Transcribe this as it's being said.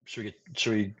Should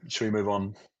we move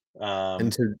on?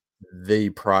 Into the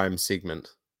prime segment.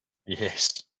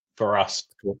 Yes, for us.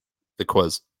 The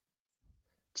quiz.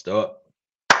 Let's do it.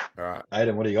 All right.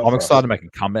 Aidan, what do you got I'm for excited us? to make a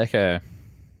comeback.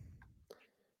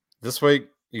 This week,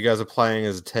 you guys are playing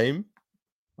as a team.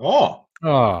 Oh,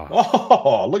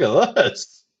 look at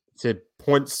this. Said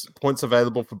points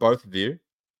available for both of you.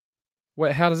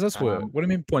 Wait, how does this work? What do you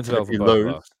mean points And available if for you both of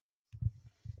lose, us?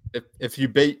 if you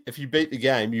beat the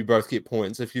game, you both get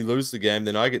points. If you lose the game,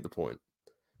 then I get the point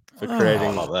for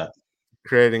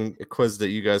creating a quiz that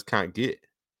you guys can't get.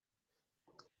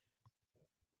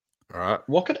 All right.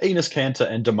 What could Enes Kanter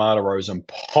and DeMar DeRozan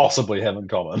possibly have in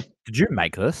common? Did you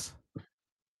make this?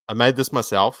 I made this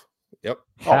myself. Yep.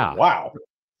 How? Oh, wow.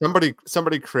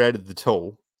 Somebody created the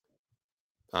tool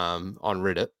on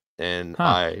Reddit, and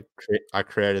I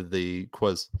created the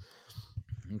quiz.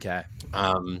 Okay.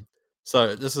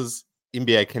 So this is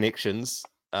NBA connections.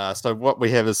 So what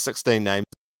we have is 16 names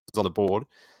on the board.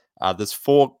 There's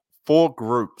four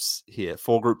groups here,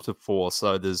 4 groups of 4.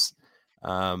 So there's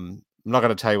I'm not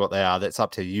going to tell you what they are. That's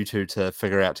up to you two to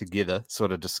figure out together,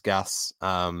 sort of discuss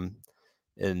and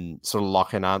sort of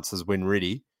lock in answers when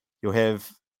ready. You'll have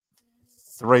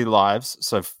 3 lives,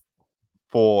 so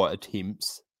 4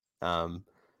 attempts to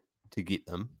get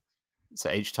them.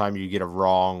 So each time you get a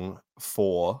wrong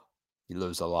 4, you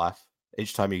lose a life.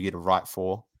 Each time you get a right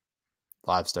 4,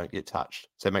 lives don't get touched.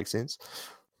 Does that make sense?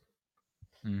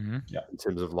 Mm-hmm. Yeah. In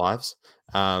terms of lives.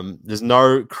 There's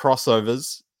no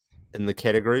crossovers in the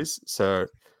categories. So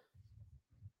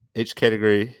each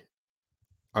category,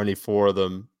 only 4 of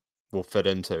them will fit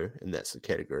into, and that's the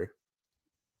category.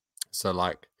 So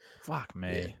like, fuck me.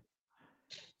 Yeah.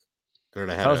 I don't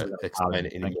know how to explain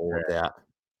it anymore without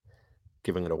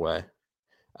giving it away.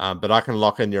 But I can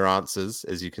lock in your answers,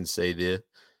 as you can see there.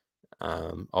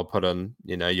 I'll put in,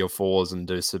 your 4s and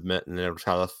do submit, and then it'll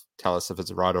tell us if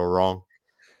it's right or wrong.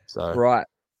 So right.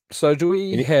 So do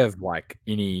we have like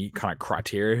any kind of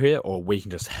criteria here, or we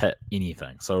can just hit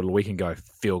anything? So we can go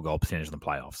field goal percentage in the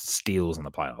playoffs, steals in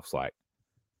the playoffs, like.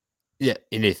 Yeah,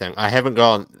 anything. I haven't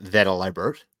gone that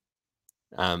elaborate.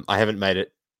 I haven't made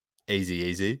it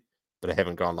easy, but I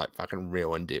haven't gone like fucking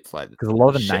real in depth like. Because a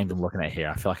lot of the names I'm looking at here,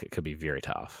 I feel like it could be very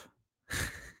tough.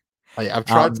 I've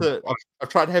tried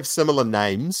to have similar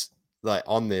names like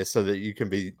on there so that you can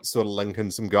be sort of linking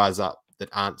some guys up that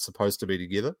aren't supposed to be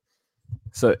together.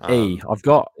 So I've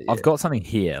got something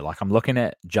here. Like I'm looking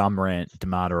at Ja Morant,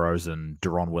 DeMar DeRozan,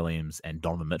 Deron Williams, and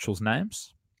Donovan Mitchell's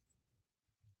names.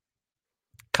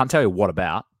 Can't tell you what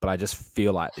about, but I just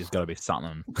feel like there's got to be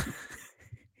something.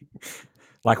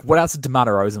 Like, what else is DeMar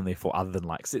DeRozan there for other than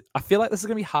like? I feel like this is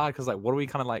gonna be hard because like, what are we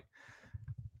kind of like?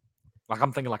 Like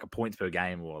I'm thinking like a points per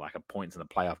game, or like a points in a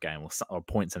playoff game, or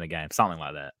points in a game, something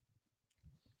like that.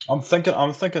 I'm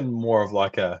thinking more of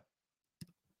like a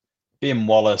Ben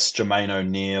Wallace, Jermaine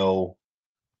O'Neal,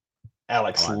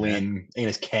 Alex Len,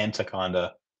 Enes Kanter kind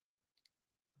of.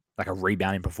 Like a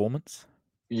rebounding performance?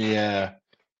 Yeah.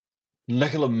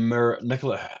 Nikola Mirotic,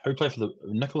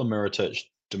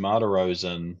 DeMar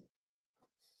DeRozan.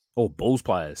 All Bulls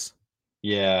players.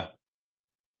 Yeah.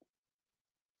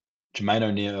 Jermaine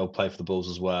O'Neal played for the Bulls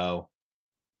as well.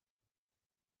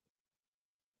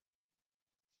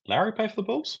 Larry played for the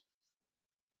Bulls?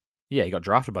 Yeah, he got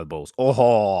drafted by the Bulls.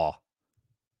 Oh.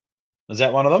 Is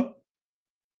that one of them?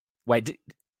 Wait,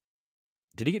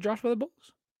 did he get drafted by the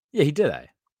Bulls? Yeah, he did, eh?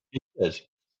 He did.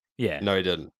 Yeah. No, he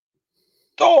didn't.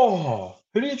 Oh!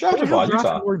 Who did he get drafted by?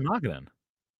 Utah? Marketing.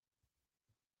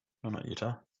 Oh, not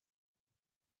Utah.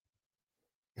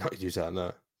 Not Utah,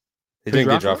 no. He didn't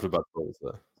get drafted by the Bulls,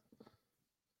 though.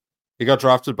 He got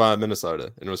drafted by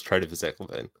Minnesota and was traded for Zach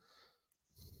LaVine.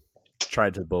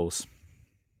 Traded to the Bulls.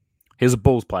 He was a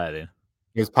Bulls player then.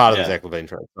 He was part of the Zach LaVine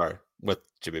trade, sorry, with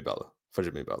Jimmy Butler.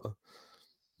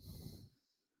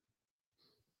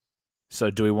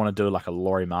 So do we want to do like a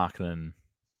Lauri Markkanen,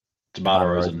 DeMar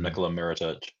DeRozan, Nikola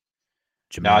Mirotic?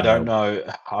 No, I don't know.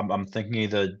 I'm thinking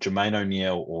either Jermaine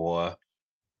O'Neal or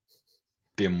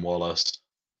Ben Wallace.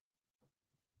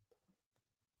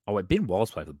 Oh wait, Ben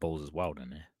Wallace played for the Bulls as well,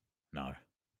 didn't he? No.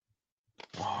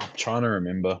 Oh, I'm trying to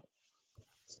remember.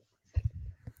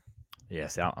 Yeah,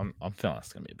 see, I'm feeling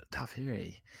it's gonna be a bit tough here.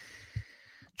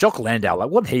 Jock Landale, like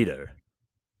what did he do?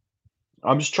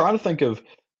 I'm just trying to think of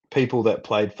people that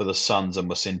played for the Suns and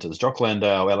were centers. Jock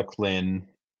Landale, Alec Len.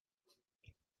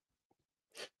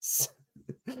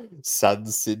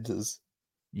 Suns centers.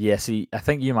 Yeah, see, I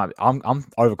think you might be, I'm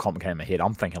overcomplicating my head.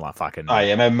 I'm thinking like fucking. Oh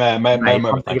yeah,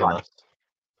 maybe.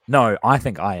 No, I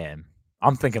think I am.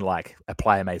 I'm thinking like a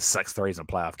player made 6 threes in a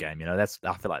playoff game. I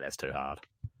feel like that's too hard.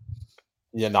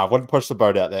 Yeah, no, I wouldn't push the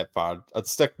boat out that far. I'd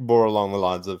stick more along the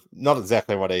lines of not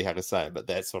exactly what Ihak is saying, but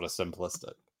that's sort of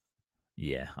simplistic.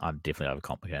 Yeah, I'm definitely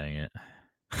overcomplicating it.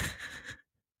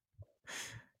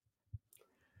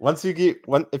 Once you get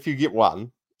one, if you get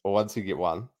one, or once you get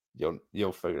one,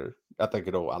 you'll figure. I think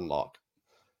it'll unlock.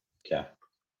 Okay.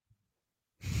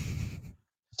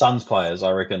 Suns players,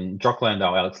 I reckon. Jock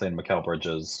Landale, Alex Len, Mikal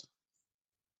Bridges.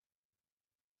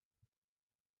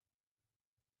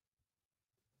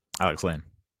 Alex Lynn.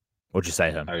 What'd you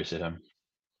say him? How you said him?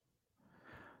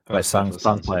 Who Wait, else played for Suns the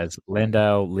Suns? players.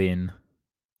 Landale, Lynn,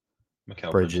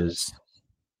 Mikal Bridges.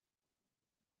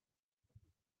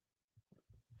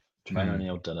 Jermaine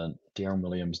O'Neal didn't. De'Aaron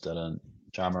Williams didn't.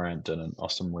 Ja Morant didn't.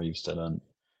 Austin Reeves didn't.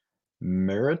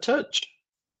 Mirotic?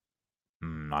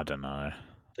 I don't know.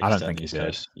 He's I don't down think the he East did.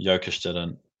 Coast. Jokic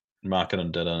didn't.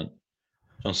 Markkanen didn't.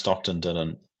 John Stockton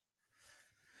didn't.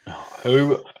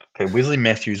 Who? Okay, Wesley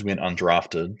Matthews went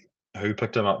undrafted. Who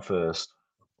picked him up first?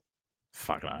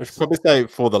 Fuck We should knows. probably say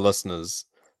for the listeners,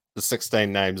 the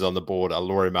 16 names on the board are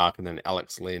Laurie Markkinen,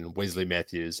 Alex Len, Wesley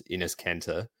Matthews, Enes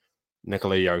Kanter,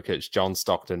 Nikola Jokic, John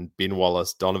Stockton, Ben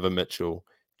Wallace, Donovan Mitchell,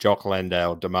 Jock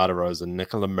Landale, DeMar DeRozan,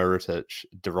 Nikola Mirotic,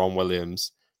 Deron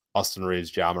Williams, Austin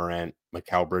Reeves, Ja Morant,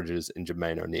 Mikal Bridges, and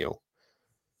Jermaine O'Neal.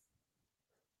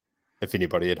 If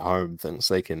anybody at home thinks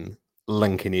they can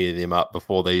link any of them up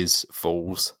before these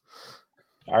fools.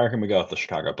 I reckon we go with the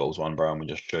Chicago Bulls one, bro, and we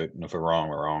just shoot. And if we're wrong,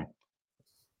 we're wrong.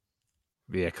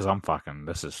 Yeah, because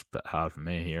this is a bit hard for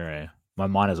me here. Eh? My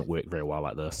mind doesn't work very well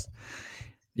like this.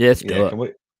 Yeah, let's do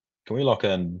it. Can we lock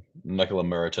in Nikola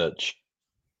Mirotic,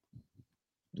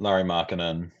 Larry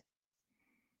Markkinen,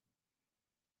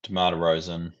 DeMar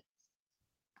DeRozan,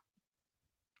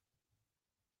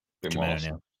 Ben Jermaine Wallace?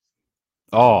 O'Neal.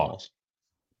 Ben Oh, Wallace.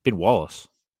 Ben Wallace.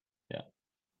 Yeah.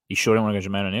 You sure don't want to go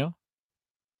Jermaine O'Neal?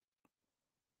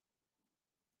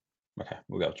 Okay,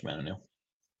 we'll go with Jermaine O'Neal.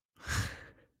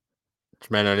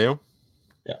 Jermaine O'Neal?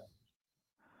 Yeah.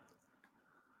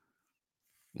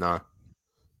 No.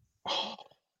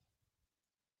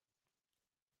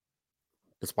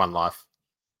 It's one life.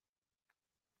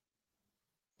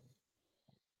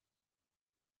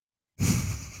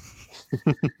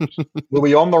 Were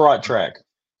we on the right track?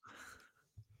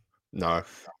 No.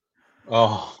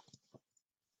 Oh,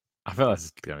 I feel like this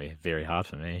is going to be very hard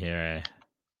for me here.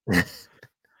 Eh?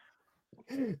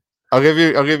 I'll give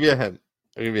you a hint.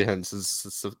 I'll give you a hint. This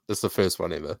is the first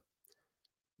one ever.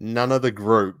 None of the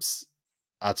groups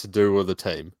are to do with the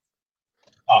team.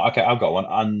 oh, okay. I've got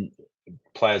one.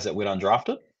 Players that went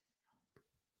undrafted.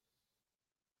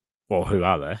 Well, who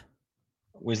are they?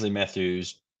 Wesley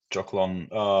Matthews,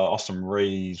 Austin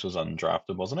Reeves was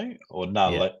undrafted, wasn't he? Or no?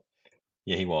 Yeah.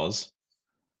 Yeah, he was.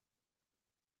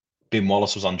 Ben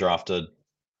Wallace was undrafted.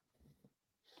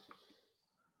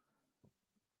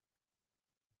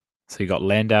 So you got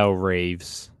Landale,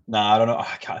 Reeves. No, I don't know.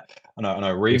 I can't. I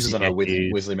know. Reeves is Wesley on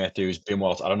Matthews. Wesley Matthews, Ben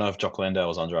Wallace. I don't know if Jock Landale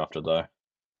was undrafted though.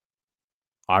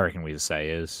 I reckon we just say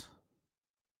is.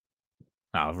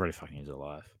 No, I've already fucking used it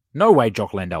live. No way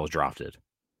Jock Landale was drafted.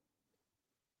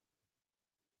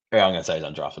 Yeah, I'm going to say he's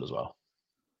undrafted as well.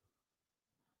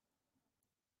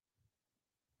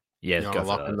 Yeah, You know, go for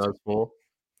locking those four.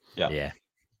 Yeah.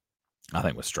 I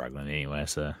think we're struggling anyway,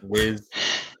 so. Wes,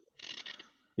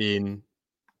 Ben,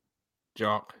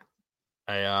 Jock,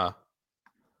 AR.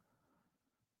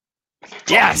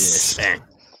 Yes!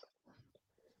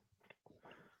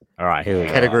 All right, here we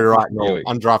go. Category right now,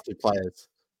 undrafted players.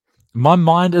 My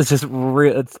mind is just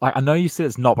real. It's like, I know you said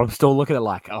it's not, but I'm still looking at it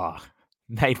like,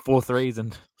 made 4 threes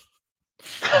and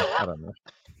I don't know.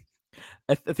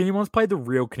 If anyone's played the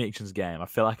Real Connections game, I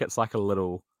feel like it's like a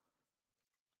little,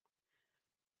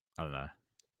 I don't know,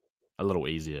 a little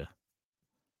easier.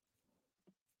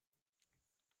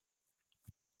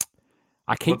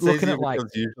 I keep looking at like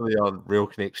usually on Real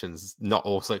Connections, not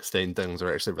all 16 things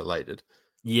are actually related.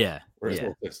 Yeah, whereas yeah.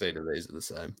 all 16 of these are the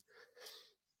same.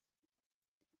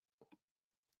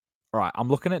 All right, I'm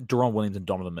looking at Deron Williams and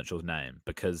Donovan Mitchell's name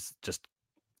because just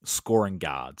scoring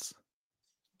guards.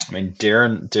 I mean,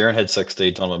 Darren had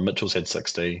 60. Donovan Mitchell's had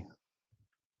 60.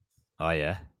 Oh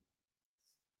yeah.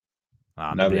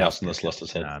 Nobody else on this list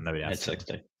has had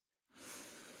 60.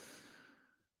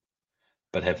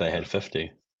 But have they had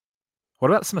 50? What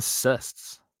about some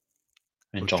assists?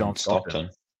 And John Stockton.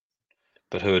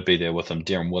 But who would be there with him?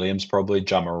 Deron Williams, probably.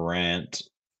 Ja Morant.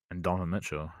 And Donovan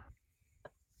Mitchell.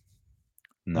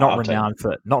 No,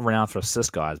 not renowned for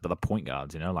assist guys, but the point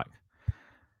guards, you know, like.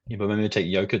 Yeah, but maybe take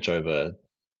Jokic over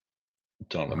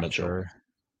Donovan Mitchell. Sure.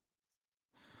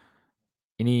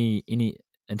 Any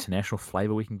international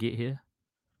flavor we can get here?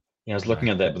 Yeah, I was looking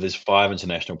at that, but there's 5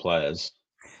 international players.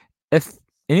 If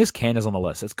Enes Kanter's on the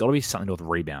list. It's got to be something to do with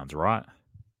rebounds, right?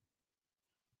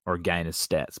 Or again, his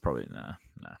stats. Probably no.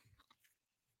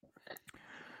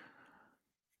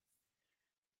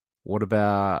 What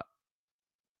about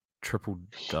triple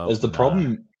double? Is the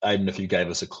problem, Aiden, if you gave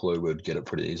us a clue, we'd get it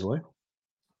pretty easily?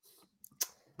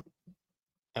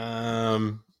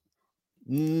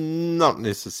 Not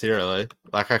necessarily.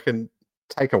 Like I can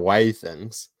take away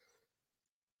things.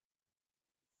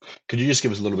 Could you just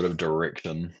give us a little bit of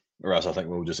direction, or else I think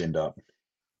we'll just end up.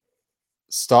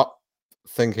 Stop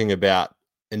thinking about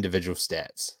individual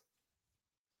stats.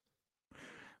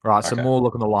 Right, so Okay. more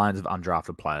look on the lines of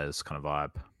undrafted players kind of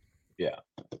vibe. Yeah.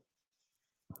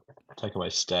 Take away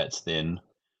stats then.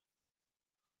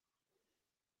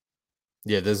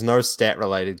 Yeah, there's no stat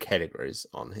related categories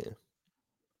on here.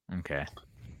 Okay.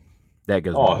 That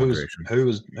goes Oh, more direction. who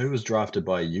was drafted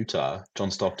by Utah? John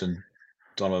Stockton,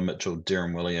 Donovan Mitchell,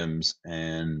 Deron Williams,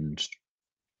 and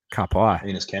Kapai.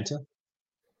 Enes Kanter.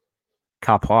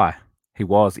 Kapai. He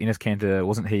was. Enes Kanter,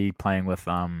 wasn't he playing with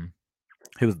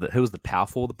who was the power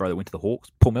forward, the bro that went to the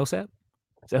Hawks? Paul Millsap?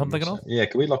 Is that who I'm thinking of? Yeah,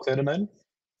 can we lock that in, Aiden?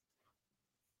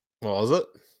 What was it?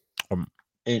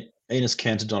 Enes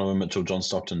Kanter, Donovan Mitchell, John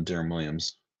Stockton, Deron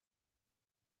Williams.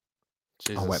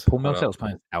 Jesus. Oh wait, Paul Hold Millsap up. was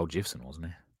playing with Al Jefferson, wasn't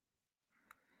he?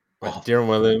 Wait, Oh. Deron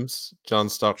Williams, John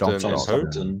Stockton, John and who?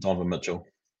 Stockton, Donovan Mitchell.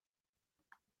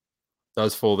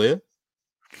 Those four there?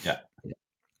 Yeah.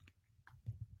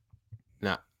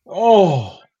 No.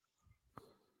 Oh,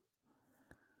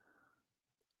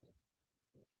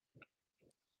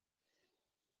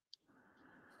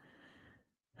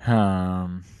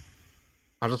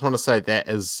 I just want to say that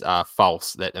is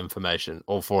false, that information.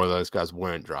 All four of those guys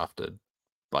weren't drafted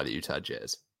by the Utah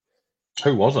Jazz.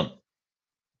 who wasn't?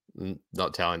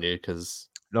 Not telling you because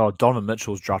No, Donovan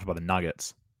Mitchell was drafted by the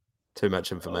Nuggets. too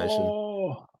much information.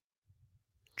 Oh,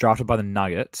 Drafted by the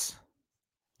Nuggets.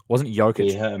 Wasn't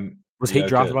Jokic? Was he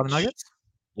drafted by the Jokic. Nuggets?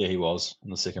 Yeah, he was in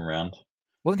the second round.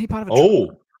 Wasn't he part of a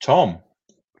Oh, Tom.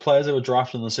 Players that were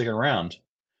drafted in the second round.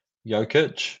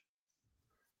 Jokic.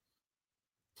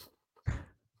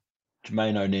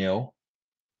 Jermaine O'Neal.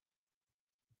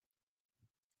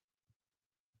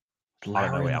 I don't know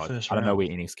Larry where in the first I don't know round. where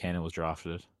Enes Kanter was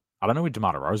drafted. I don't know where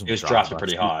DeMar DeRozan He was drafted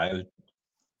pretty high.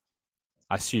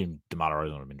 I assume DeMar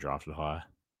DeRozan would have been drafted high.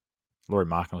 Lauri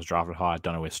Markkanen was drafted high. I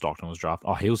don't know where Stockton was drafted.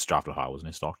 Oh, he was drafted high, wasn't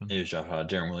he, Stockton? He was drafted high.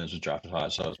 Deron Williams was drafted high.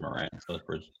 So was Morant. So was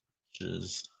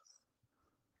Bridges.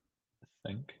 I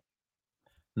think.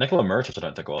 Nikola Mirotic, I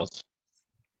don't think was.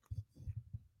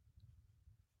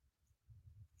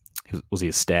 Was he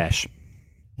a stash?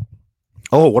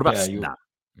 Oh, what about... Yeah,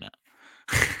 Nah.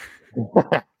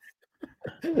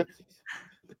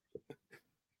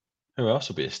 Who else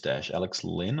would be a stash? Alex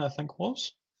Len, I think,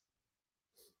 was.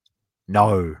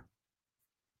 No,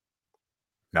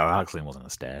 Alex Len wasn't a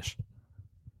stash.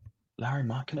 Larry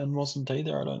Markkanen wasn't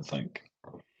either, I don't think.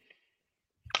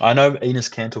 I know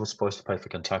Enes Kanter was supposed to play for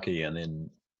Kentucky and then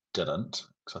didn't,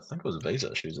 because I think it was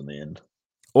visa issues in the end.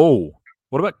 Oh,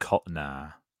 what about Nah.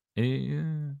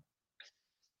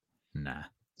 Nah.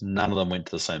 None of them went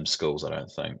to the same schools, I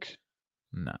don't think.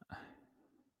 Nah.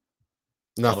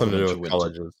 Nothing to do Mitchell with went to-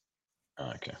 colleges. Oh,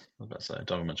 okay, I was about to say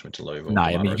Donovan Mitchell went to Louisville. No,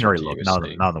 I mean, you can already DeMar look. DeRozan None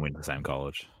went to of them went to the same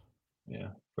college. Yeah,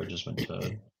 Bridges went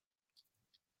to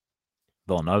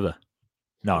Villanova.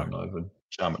 No. Villanova.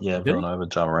 Really? Villanova.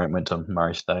 John Morant went to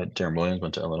Murray State. Deron Williams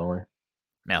went to Illinois.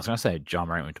 Man, I was going to say John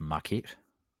Morant went to Marquette,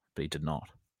 but he did not.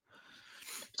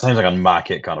 Seems like a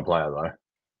Marquette kind of player, though.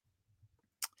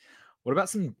 What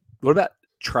about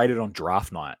traded on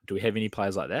draft night? Do we have any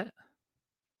players like that?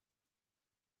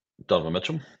 Donovan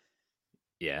Mitchell.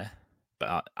 Yeah,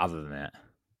 but other than that,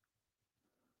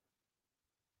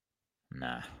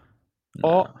 nah. No.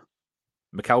 Oh,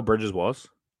 Mikal Bridges was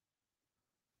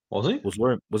Was he?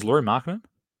 Lauri Markkanen?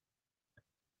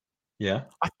 Yeah.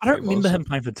 I don't He remember was. him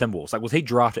playing for Timberwolves. Like, was he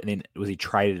drafted and then was he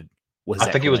traded?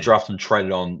 I think he was drafted and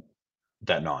traded on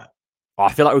that night. Oh,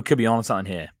 I feel like we could be on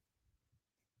something here.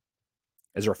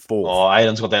 Is there a fourth? Oh,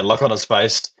 Aiden's got that look on his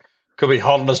face. Could be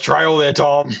hot on his trail there,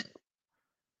 Tom.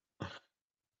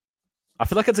 I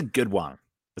feel like it's a good one.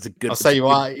 It's a good. I'll say you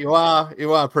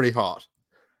are pretty hot.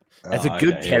 It's a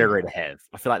good category to have.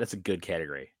 I feel like that's a good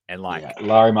category. And like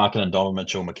Larry Markkanen, Donovan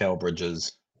Mitchell, Mikal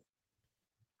Bridges.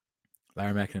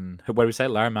 Larry Markkanen. What do we say?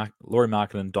 Lauri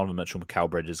Markkanen, Donovan Mitchell, Mikal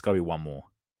Bridges. Got to be one more.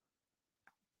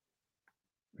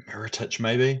 Mirotic,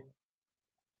 maybe.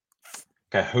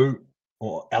 Okay, who?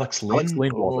 Or Alex Len? Alex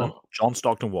Len wasn't. John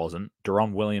Stockton wasn't.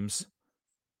 Deron Williams.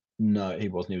 No, he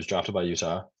wasn't. He was drafted by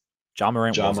Utah. Ja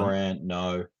Morant wasn't. Morant,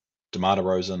 no. DeMar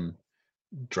DeRozan,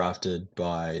 drafted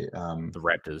by The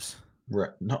Raptors.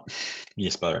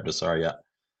 yes, by the Raptors. Sorry, yeah.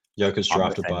 Jokic I'm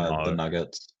gonna drafted say by the no.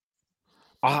 Nuggets.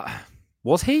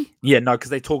 Was he? Yeah, no, because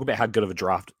they talk about how good of a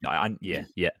draft. Yeah.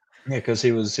 Yeah, because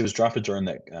he was drafted during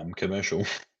that commercial.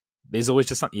 There's always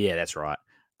just something. Yeah, that's right.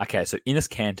 Okay, so Enes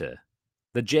Kanter,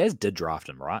 the Jazz did draft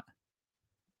him, right?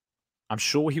 I'm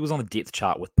sure he was on the depth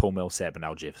chart with Paul Millsap and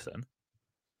Al Jefferson.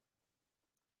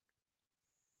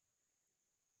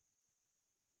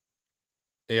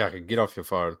 Yeah, I could get off your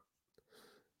phone.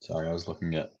 Sorry, I was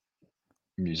looking at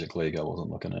Music League. I wasn't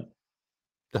looking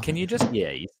at. Can you just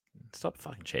you stop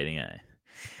fucking cheating, eh?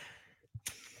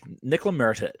 Nikola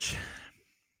Mirotic.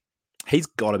 He's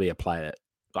got to be a player.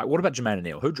 Like, what about Jermaine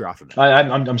O'Neal? Who drafted him?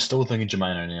 I'm still thinking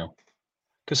Jermaine O'Neal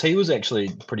because he was actually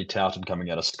pretty touted coming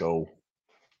out of school.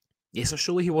 Yeah, so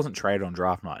surely he wasn't traded on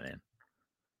draft night then.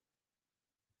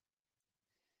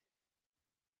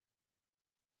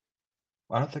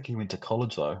 I don't think he went to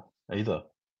college though either.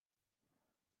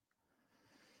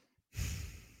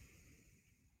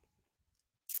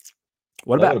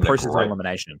 What That about would've been process of great.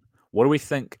 elimination? What do we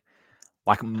think?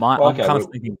 Like, Well, okay,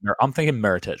 I'm thinking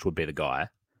Mirotic would be the guy.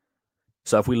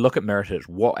 So if we look at Mirotic,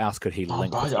 what else could he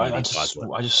link with any of these guys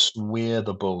with? I just swear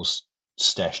the Bulls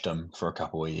stashed him for a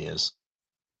couple of years.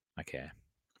 Okay.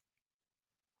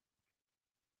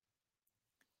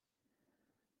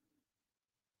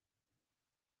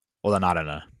 Well, then I don't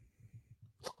know.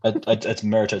 It's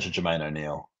Mirotic or Jermaine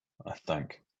O'Neal, I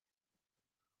think.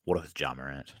 What if it's Ja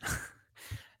Morant?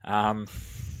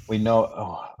 We know.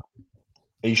 Oh,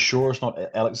 are you sure it's not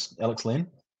Alex Len?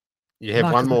 You have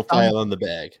No, one 'cause more the Suns- fail in the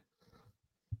bag.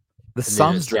 The And then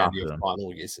Suns it's down to drafted your him.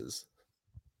 final guesses.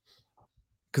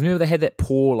 Because remember they had that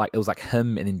poor, like, it was like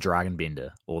him and then Dragon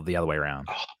Bender, or the other way around.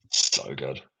 Oh, so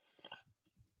good.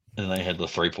 And they had the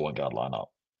 3-point guard lineup.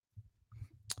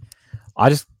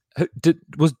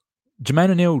 Was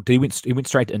Jermaine O'Neal? He went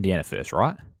straight to Indiana first,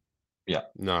 right? Yeah.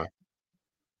 No.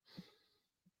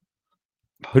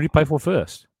 Who did he play for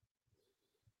first?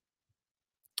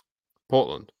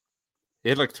 Portland. He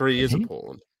had like 3 years he? at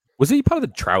Portland. Was he part of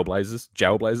the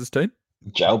Jailblazers team?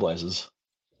 Jailblazers.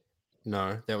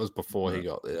 No, that was before he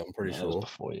got there. I'm pretty That was sure.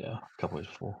 before, yeah, a couple years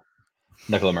before.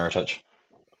 Nikola Mirotic.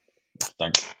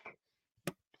 Thanks.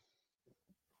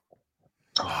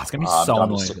 Oh, it's gonna be so I'm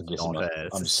annoying. just second guessing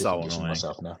It's I'm just second so guessing annoying.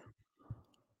 myself now.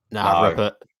 Nah, No. rip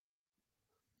it.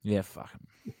 Yeah, fuck him.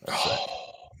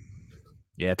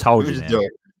 Yeah, told you, Let me man. just do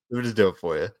it. Let me just do it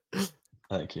for you.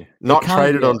 Thank you. Not can't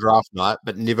traded get- on draft night,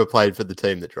 but never played for the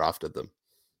team that drafted them.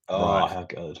 Oh, Right. how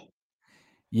good.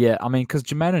 Yeah, I mean, because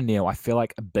Jermaine O'Neal, I feel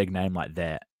like a big name like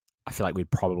that, I feel like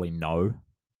we'd probably know.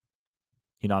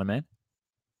 You know what I mean?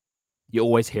 You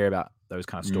always hear about those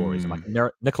kind of stories. And like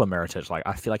Nikola Mirotic, like,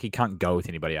 I feel like he can't go with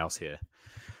anybody else here.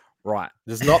 Right.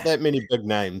 There's not that many big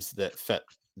names that fit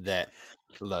that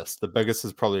list. The biggest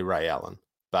is probably Ray Allen,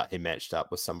 but he matched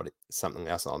up with something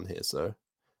else on here, so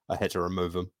I had to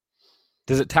remove him.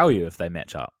 Does it tell you if they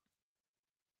match up?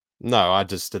 No, I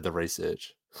just did the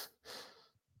research.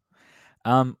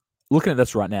 Looking at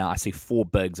this right now, I see 4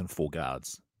 bigs and 4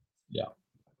 guards. Yeah.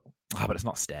 Oh, but it's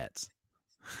not stats.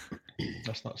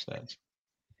 That's not stats.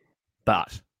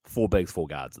 But 4 bigs, 4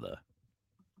 guards though.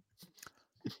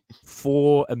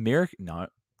 4 American? No,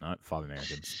 5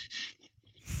 Americans.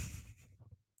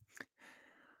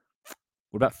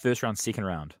 What about first round, second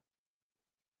round?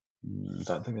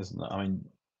 Don't think there's. I mean,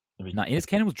 No, Enes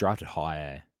Kanter was drafted high.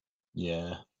 Eh?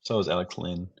 yeah. So was Alex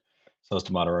Len. So was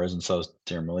DeMar DeRozan. So was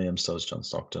Darren Williams. So was John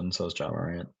Stockton. So was Ja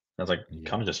Morant. That's like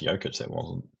kind of just Jokic. That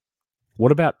wasn't.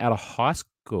 What about out of high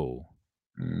school?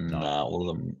 Nah, all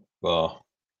of them. Well,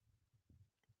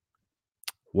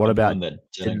 what about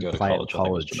that didn't go to play at college? I think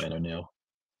it was Jermaine O'Neal.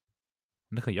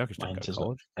 Nikola Jokic didn't go to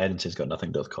college. Agency's got nothing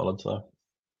to do with college though.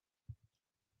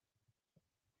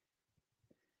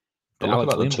 Did Look Alex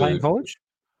about the Len play in two. college?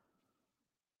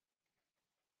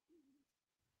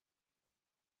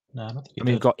 No, I don't think he I mean,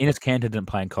 did. you've got Enes Kanter didn't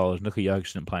play in college. Nikola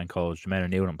Jokic didn't play in college. Jermaine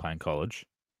O'Neal didn't play in college.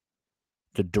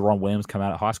 Did Deron Williams come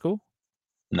out at high school?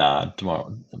 Nah,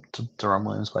 Deron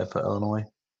Williams played for Illinois.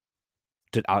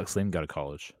 Did Alex Len go to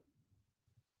college?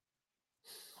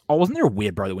 Oh, wasn't there a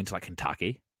weird bro that went to like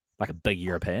Kentucky? Like a big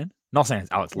European? Not saying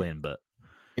it's Alex Len, but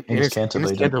Enes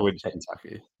Kanter went to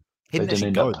Kentucky. he They didn't didn't actually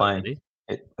end go up playing. did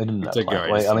He didn't end up did go, playing.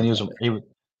 he Wait, just I mean, didn't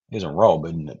he was enrolled,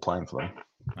 but he didn't end up playing for them.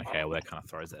 he? Okay, well that kind of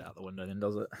throws that out the window then,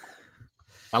 does it?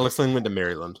 Alex Len went to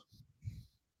Maryland.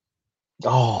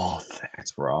 Oh,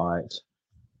 that's right.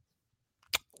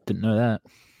 Didn't know that.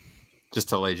 Just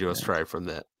to lead you astray from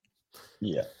that.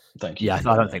 Yeah, thank you. Yeah,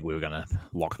 I don't think we were going to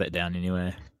lock that down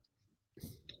anyway.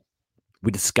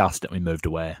 We discussed it. We moved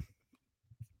away.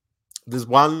 There's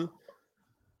one.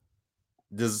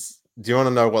 Do you want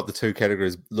to know what the 2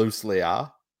 categories loosely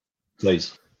are?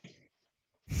 Please.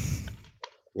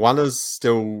 One is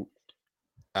still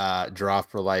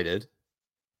draft related,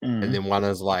 and then one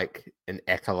is like an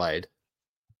accolade.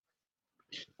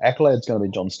 Accolade's going to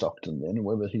be John Stockton then,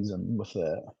 whether he's in with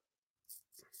that.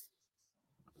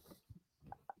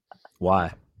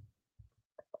 Why?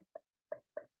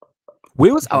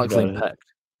 Where was Think Alex about Lynn it. picked?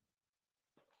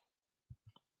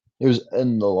 He was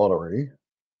in the lottery.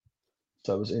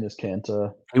 So it was Enes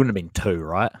Kanter. He wouldn't have been 2,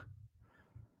 right?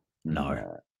 No. Nah.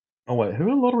 Oh, wait. Who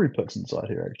are lottery picks inside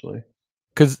here, actually?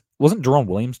 Because wasn't Deron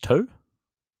Williams 2?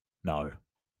 No.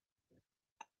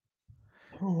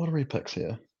 Who are lottery picks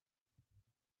here?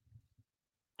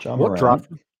 John What Morant.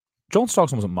 draft? John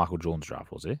Stockton wasn't Michael Jordan's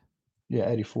draft, was he? Yeah,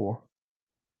 84.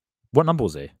 What number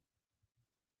was he?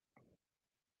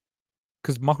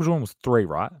 Because Michael Jordan was 3,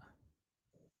 right?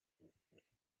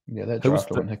 Yeah, that Who was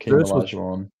draft when fir- Hakeem first was-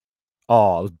 Olajuwon.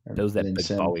 Oh, it and was that then big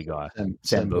Sam- Bowie guy.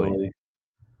 Sam Bowie. Bowie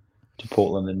to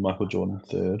Portland, then Michael Jordan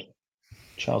third.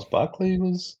 Charles Barkley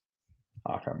was...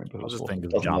 I can't remember who I was was just fourth. thinking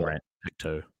of Doesn't John matter. Morant pick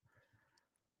 2.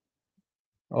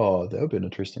 Oh, that would be an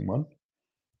interesting one.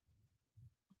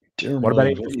 Deron What about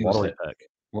Williams, his what year was lottery that? pick?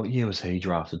 What year was he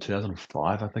drafted?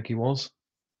 2005, I think he was.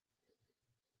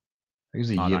 He was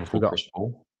the Oh, year no, before Chris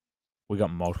Paul. We got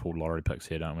multiple lottery picks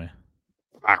here, don't we?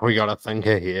 Fuck, we got a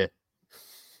thinker here.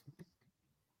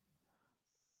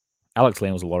 Alex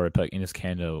Lynn was a lottery pick. Enes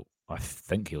Kanter, I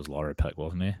think he was a lottery pick,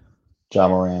 wasn't he? Ja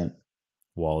Morant.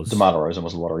 Was. DeMar DeRozan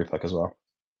was a lottery pick as well.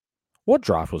 What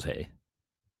draft was he?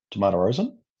 DeMar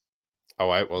DeRozan? Oh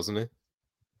wait, wasn't he?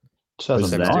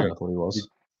 2009, that? I thought he was.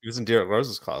 He was in Derrick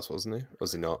Rose's class, wasn't he?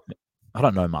 Was he not? I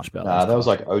don't know much about Nah, those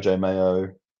that was classes. like OJ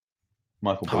Mayo,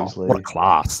 Michael Oh, Beasley. What a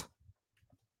class.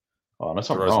 Oh, that's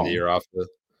not DeRozan wrong. the year after.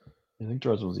 I think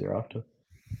DeRozan was the year after.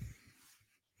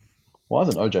 Why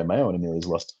isn't OJ Mayo in any of these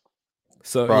lists?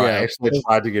 So, Bro, I yeah. actually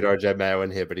tried to get OJ Mayo in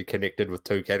here, but he connected with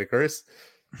 2 categories.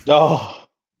 Oh,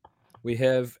 We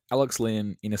have Alex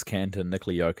Lynn, Enes Kanter,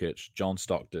 Nikola Jokic, John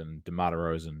Stockton, DeMar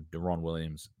DeRozan, Deron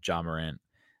Williams, Ja Morant,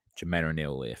 Jermaine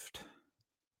O'Neal left.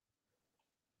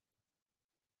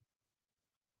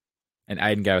 And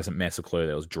Aiden gave us a massive clue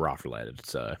that was draft related.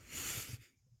 So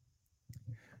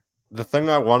The thing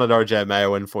I wanted OJ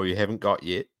Mayo in for you haven't got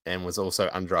yet, and was also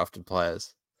undrafted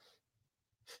players.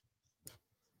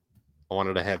 I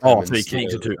wanted to have him so he instead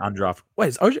connected of- to undrafted. Wait,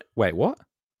 is OJ? Wait, what?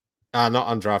 not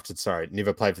undrafted, sorry.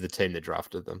 Never played for the team that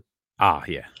drafted them. Ah,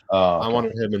 yeah. okay. I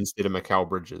wanted him instead of Mikal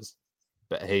Bridges,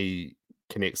 but he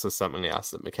connects with something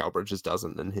else that Mikal Bridges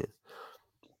doesn't in here.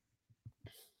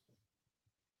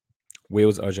 Where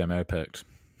was OJ Mayo picked?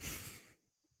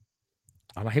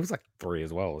 I know he was like 3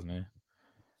 as well, wasn't he?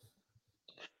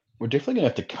 We're definitely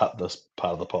going to have to cut this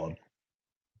part of the pod.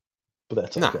 But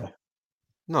that's No. okay.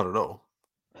 Not at all.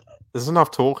 There's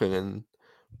enough talking and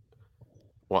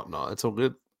whatnot. It's all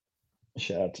good.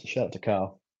 Shout out to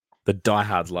Carl. The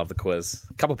diehards love the quiz.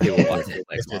 A couple of people like it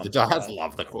next Dude, the month. Diehards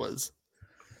love the quiz.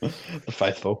 The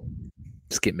faithful.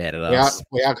 Just get mad at We us.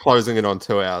 are closing it on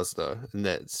 2 hours though, and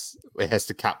it has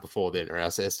to cut before then, or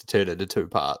else it has to turn into 2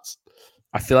 parts.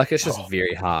 I feel like it's just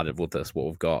very hard with this, what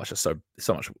we've got. It's just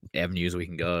so much avenues we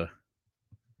can go.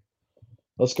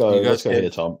 Let's go. You guys Let's go have- here,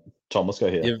 Tom. Tom, let's go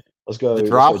here. You've- Let's go. The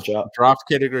Let's go, draft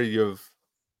category you've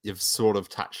sort of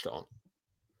touched on,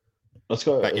 let's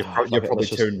go. but you're fuck it, probably let's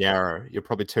just- too narrow. You're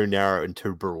probably too narrow and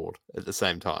too broad at the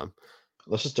same time.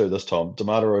 Let's just do this, Tom.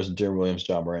 DeMar DeRozan, Deron Williams,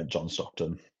 Ja Morant, John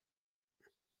Stockton.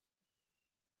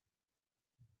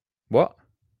 What?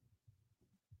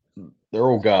 They're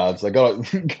all guards. They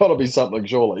gotta be something,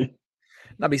 surely.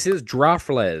 No, but he says draft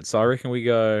related, so I reckon we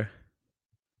go.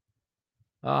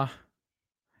 Draft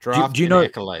do you and know-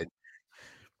 accolade.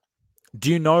 Do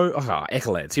you know?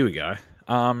 Accolades. Here we go.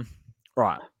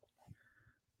 Right.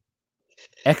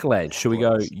 Accolades. Should we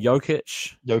go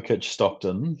Jokic, Jokic,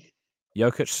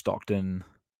 Stockton.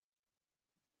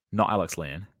 not Alex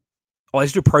Lynn? Oh,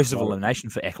 let's do a process of No. elimination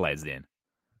for accolades then.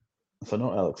 So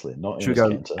not Alex Lynn, not Should we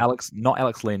Enes go Kanter. not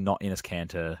Alex Lynn, not Enes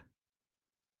Kanter?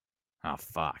 Oh,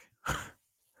 fuck.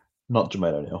 Not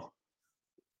Jermaine O'Neal.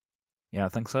 Yeah, I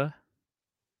think so.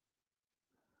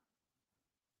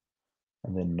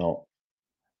 And then not.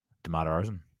 DeMar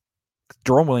DeRozan.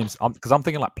 Deron Williams, because I'm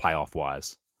thinking like playoff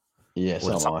wise. Yeah,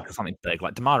 Or so am I. something big.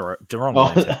 Like Deron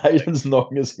Oh, Williams. Hayden's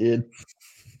knocking his head.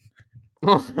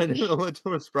 I didn't know what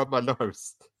to scrub my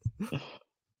nose.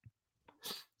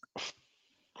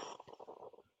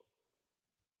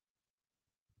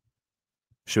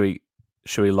 Should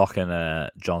we lock in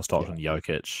John Stockton,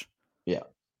 Jokic? Yeah.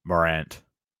 Morant,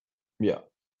 Yeah,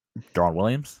 Deron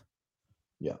Williams?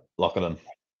 yeah. Lock it in.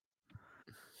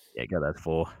 Yeah, go those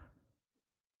 4.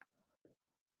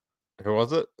 Who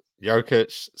was it?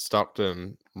 Jokic,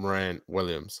 Stockton, Morant,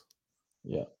 Williams.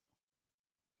 Yeah.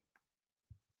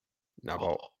 No,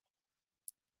 well,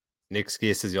 next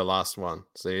guess is your last one.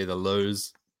 So you either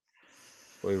lose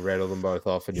or you rattle them both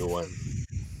off and you'll win.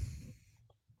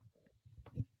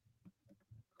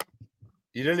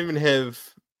 You don't even have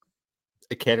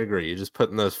a category. You're just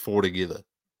putting those four together.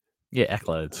 Yeah,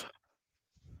 accolades.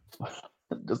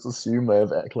 Just assume they have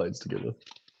accolades together.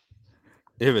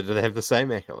 Yeah, but do they have the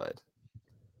same accolade?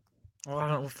 Well, I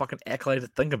don't know what fucking accolade to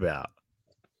think about.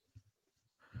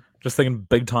 Just thinking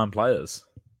big time players.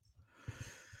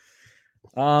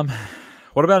 What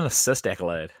about an assist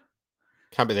accolade?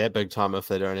 Can't be that big time if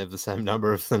they don't have the same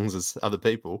number of things as other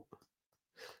people.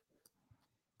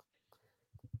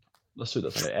 Let's do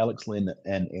this. Okay, Alex Lynn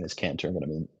and Enes Kanter are going to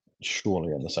be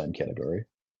surely in the same category.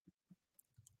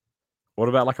 What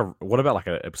about like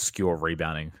a obscure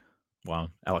rebounding one?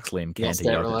 Alex Lynn, Not Kanter, stat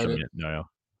Jokic. related. No.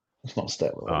 It's not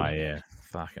stat Oh related. yeah,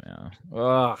 fucking hell.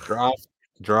 Ugh.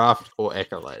 Draft or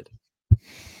accolade?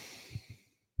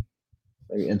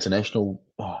 Maybe international.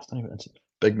 Oh, it's not even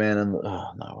big man in the.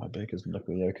 Oh no, I bet because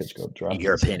Nikola Jokic got drafted.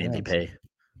 European in the second MVP.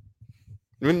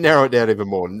 Let me narrow it down even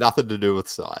more. Nothing to do with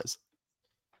size.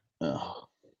 round. Oh,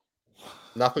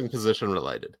 Nothing position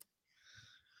related.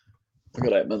 we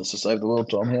got 8 minutes to save the world,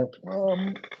 Tom. Here.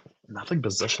 Nothing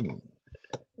position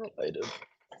related.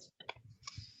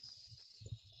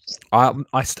 I'm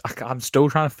still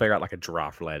trying to figure out like a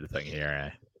draft related thing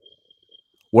here. Eh?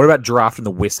 What about draft in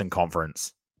the Western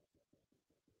Conference?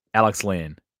 Alex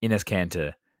Lynn, Enes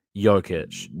Kanter,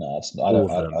 Jokic. No, it's. All of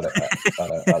them. I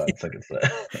don't think it's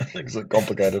that. I think it's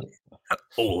complicated.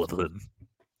 All of them.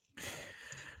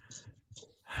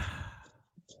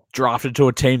 Drafted to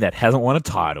a team that hasn't won a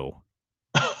title.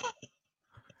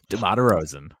 DeMar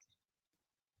DeRozan.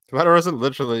 DeMar DeRozan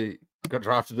literally got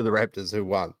drafted to the Raptors, who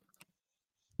won.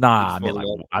 Nah,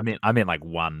 Before I meant like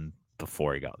one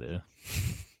before he got there.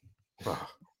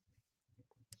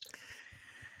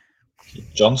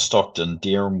 John Stockton,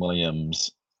 De'Aaron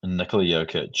Williams, Nikola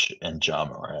Jokic, and Ja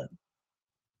Morant.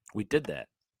 We did that.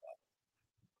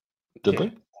 Did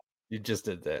we? You just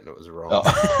did that and it was wrong.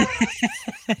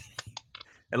 Oh.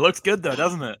 It looks good though,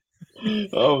 doesn't it? I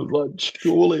was like,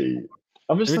 surely.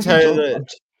 I'm just Let me thinking. tell you that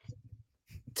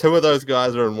two of those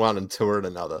guys are in one and two are in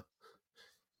another.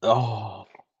 Oh.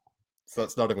 So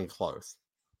it's not even close.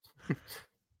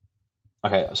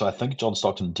 Okay, so I think John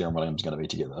Stockton and De'Aaron Williams are going to be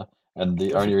together. And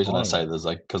the only reason I say this is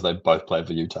like because they both play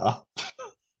for Utah.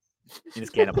 You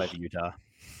just can't play for Utah.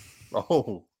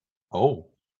 Oh. Oh.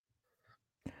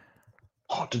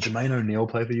 Oh, did Jermaine O'Neal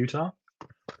play for Utah?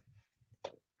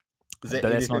 Is that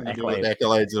But that's anything not to do with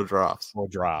accolade. accolades or drafts? Or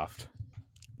draft.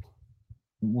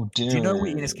 Well, Do you know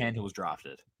where Enes Kanter was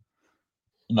drafted?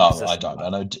 No, I Position don't.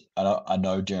 wise. I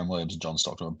know De'Aaron Williams and John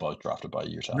Stockton were both drafted by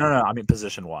Utah. No, I mean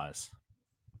position wise.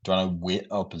 Do I know where?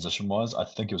 Oh, position wise, I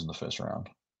think it was in the first round.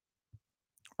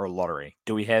 Or a lottery.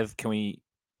 Was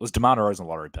DeMar DeRozan a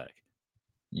lottery pick?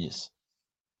 Yes.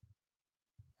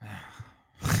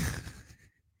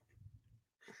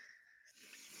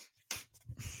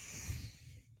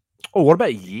 Oh, what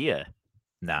about year?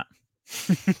 Nah.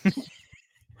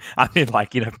 I mean,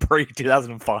 like, pre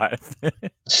 2005.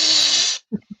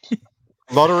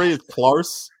 Lottery is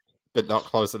close, but not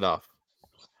close enough.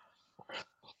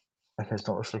 Okay, it's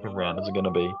not the second round. Is it going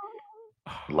to be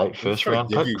late first round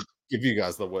Give picks? you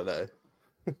guys the winner.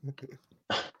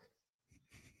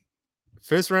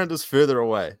 First round is further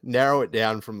away. Narrow it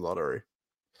down from lottery.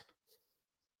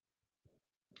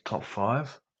 Top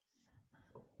 5?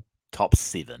 Top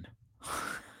 7.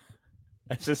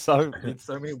 It's just so there's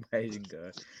so many ways you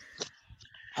can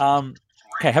go.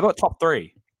 Okay, how about top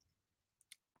 3?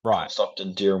 Right. John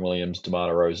Stockton, De'Aaron Williams, DeMar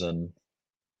DeRozan,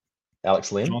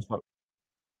 Alex Len.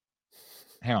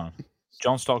 Hang on.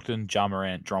 John Stockton, Ja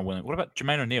Morant, John Williams. What about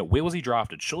Jermaine O'Neal? Where was he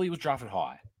drafted? Surely he was drafted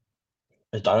high.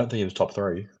 I don't think he was top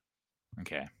 3.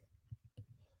 Okay.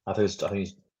 I think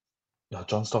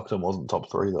John Stockton wasn't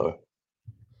top 3 though.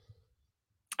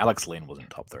 Alex Len wasn't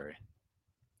top 3.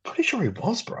 Pretty sure he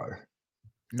was, bro.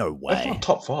 No way. That's not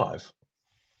top 5.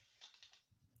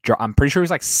 I'm pretty sure he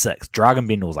was like 6. Dragon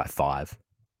Bender was like 5.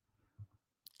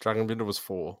 Dragon Bender was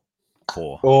 4.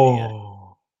 4. Oh.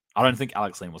 Yeah. I don't think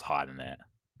Alex Len was higher than that.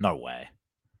 No way.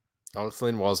 Alex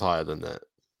Len was higher than that.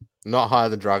 Not higher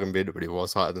than Dragon Bender, but he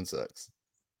was higher than 6.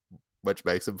 Which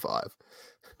makes him 5.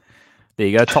 There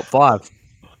you go, top 5.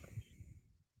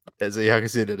 As Ihaka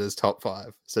said, it is top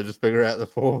 5. So just figure out the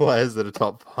 4 players that are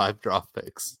top 5 draft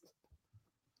picks.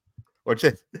 Which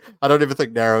I don't even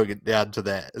think narrowing it down to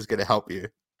that is going to help you.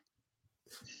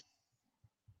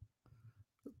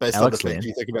 Based on the fact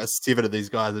you think about 7 of these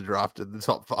guys are drafted in the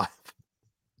top 5.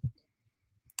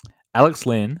 Alex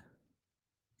Len,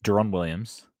 Deron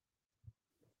Williams,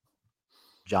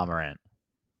 Ja Morant.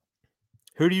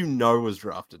 Who do you know was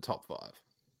drafted top 5?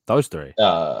 Those 3.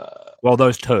 Well,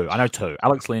 those 2. I know 2.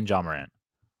 Alex Lee and Ja Morant.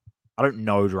 I don't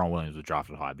know Deron Williams was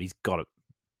drafted high, but he's got it.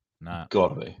 Nah.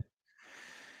 Gotta be.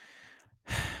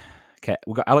 Okay,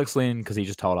 we got Alex Lee because he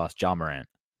just told us Ja Morant.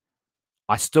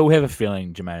 I still have a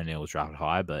feeling Jermaine O'Neal was drafted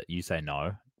high, but you say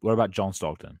no. What about John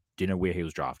Stockton? Do you know where he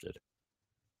was drafted?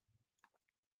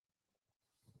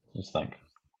 Just think.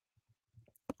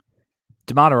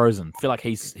 DeMar DeRozan. Feel like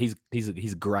he's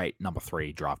a great number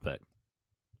 3 draft pick.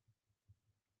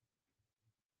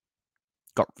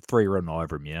 Got 3 written all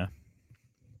over him, yeah.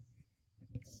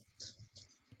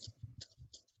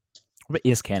 What about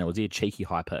Enes Kanter? Was he a cheeky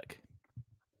high pick?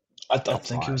 I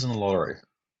think he was in the lottery.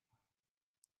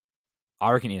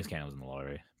 I reckon Enes Kanter was in the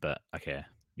lottery, but okay.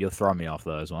 You're throwing me off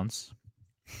those ones.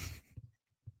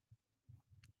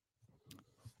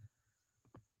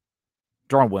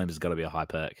 Deron Williams has got to be a high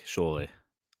pick, surely.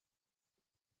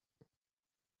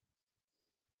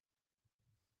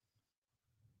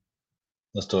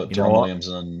 Let's do it. You know Deron what? Williams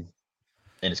and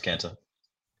Enes Kanter.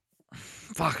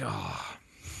 Fuck off.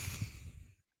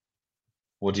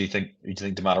 What do you think? Do you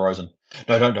think DeMar DeRozan?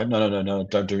 No,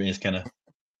 don't do Enes Kanter.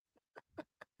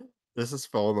 This is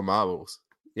for all the marbles.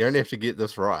 You only have to get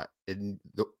this right, and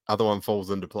the other one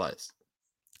falls into place.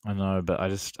 I know, but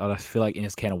I feel like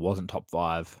Enes Kanter wasn't top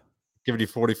 5. Giving you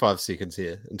 45 seconds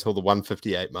here until the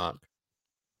 158 mark.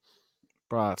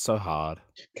 Bro, it's so hard.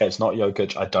 Okay, it's not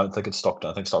Jokic. I don't think it's Stockton.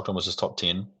 I think Stockton was just top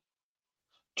 10.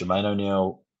 Jermaine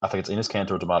O'Neal. I think it's Enes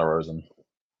Kanter or DeMar DeRozan.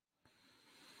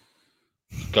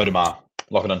 Go DeMar.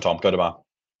 Lock it in, Tom. Go DeMar.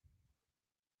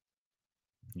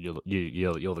 You're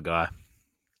the guy.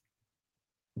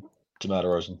 DeMar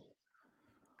DeRozan.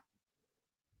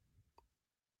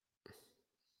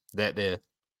 That there.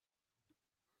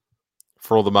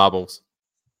 For all the marbles.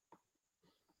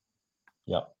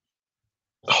 Yep.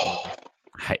 Oh,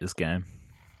 I hate this game.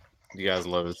 You guys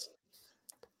lose.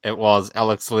 It was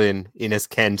Alex Lynn, Enes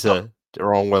Kanter,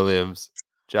 Deron Williams,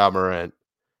 Ja Morant.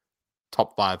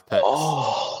 Top 5 picks.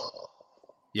 oh.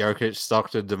 Jokic,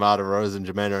 Stockton, DeMar DeRozan,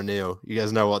 Jermaine O'Neal. You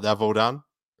guys know what they've all done?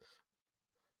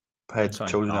 Paid Sorry,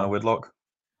 children out of wedlock.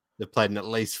 They've played in at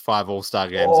least 5 All-Star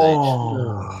games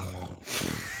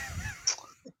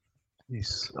You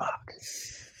suck.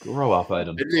 Grow up,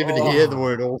 Aiden. each. Didn't even hear the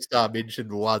word All-Star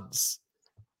mentioned once.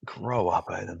 Grow up,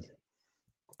 Aiden.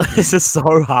 This is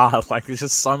so hard. Like, there's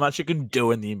just so much you can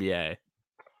do in the NBA.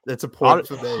 That's a point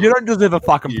for me. You don't deserve a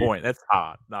fucking point. That's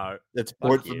hard. No. That's a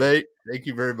point for me. Thank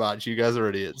you very much. You guys are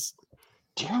idiots.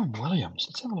 Deron Williams.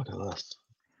 Let's have a look at this.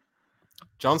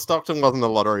 John Stockton wasn't a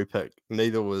lottery pick.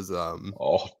 Neither was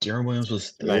Deron Williams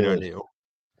was Jermaine third. O'Neal.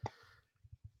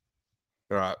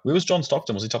 All right. Where was John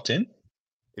Stockton? Was he top 10?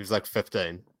 He was like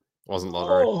 15. Wasn't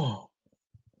lottery. Oh.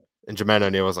 And Jermaine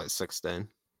O'Neal was like 16.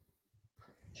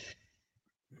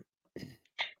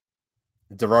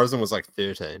 DeRozan was like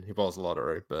 13. He was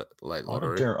lottery, but late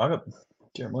lottery. I got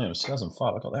Deron Williams,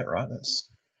 2005. I got that right. That's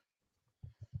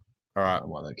All right.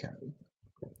 why they can't.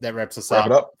 That wraps us Wrap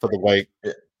it up up. for the week.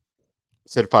 Yeah.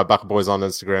 Certified Bucket Boys on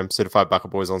Instagram, Certified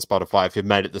Bucket Boys on Spotify. If you've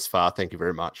made it this far, thank you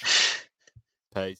very much.